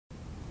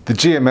The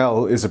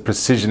GML is a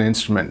precision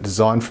instrument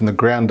designed from the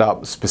ground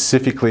up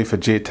specifically for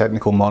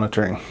geotechnical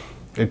monitoring.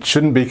 It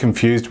shouldn't be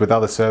confused with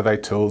other survey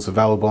tools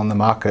available on the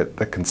market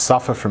that can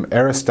suffer from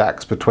error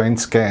stacks between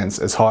scans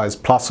as high as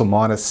plus or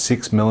minus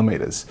 6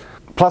 millimeters.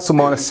 Plus or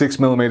minus 6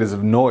 millimeters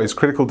of noise,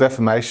 critical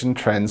deformation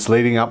trends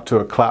leading up to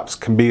a collapse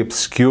can be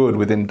obscured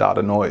within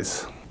data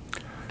noise.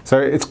 So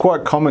it's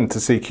quite common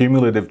to see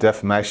cumulative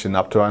deformation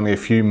up to only a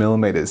few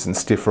millimeters in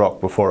stiff rock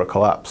before a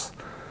collapse.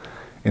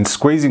 In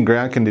squeezing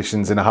ground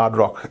conditions in a hard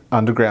rock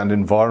underground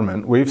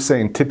environment, we've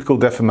seen typical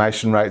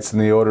deformation rates in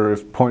the order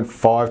of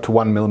 0.5 to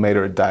 1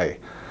 millimeter a day.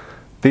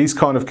 These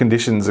kind of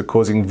conditions are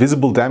causing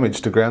visible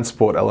damage to ground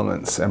support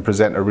elements and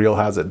present a real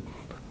hazard.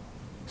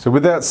 So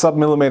without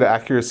sub-millimetre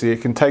accuracy,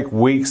 it can take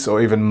weeks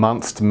or even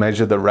months to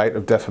measure the rate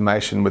of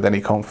deformation with any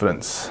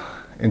confidence.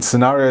 In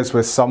scenarios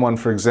where someone,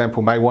 for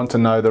example, may want to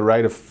know the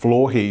rate of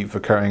floor heave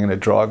occurring in a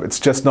drive, it's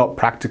just not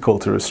practical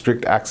to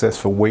restrict access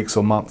for weeks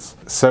or months.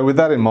 So with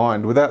that in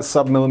mind, without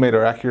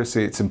sub-millimetre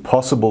accuracy, it's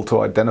impossible to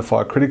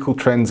identify critical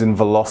trends in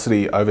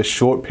velocity over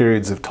short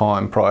periods of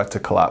time prior to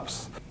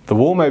collapse. The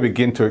wall may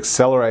begin to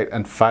accelerate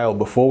and fail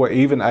before we're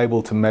even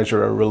able to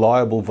measure a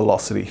reliable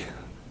velocity.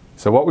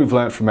 So what we've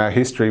learnt from our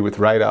history with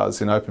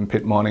radars in open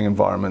pit mining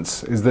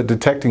environments is that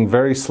detecting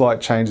very slight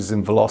changes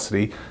in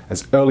velocity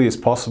as early as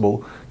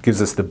possible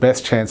gives us the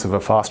best chance of a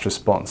fast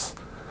response.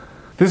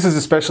 This is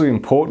especially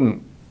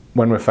important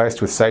when we're faced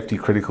with safety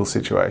critical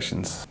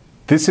situations.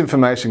 This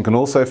information can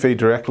also feed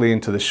directly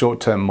into the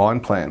short-term mine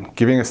plan,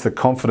 giving us the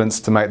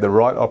confidence to make the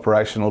right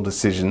operational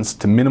decisions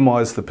to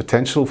minimise the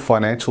potential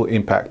financial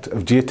impact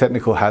of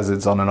geotechnical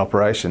hazards on an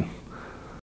operation.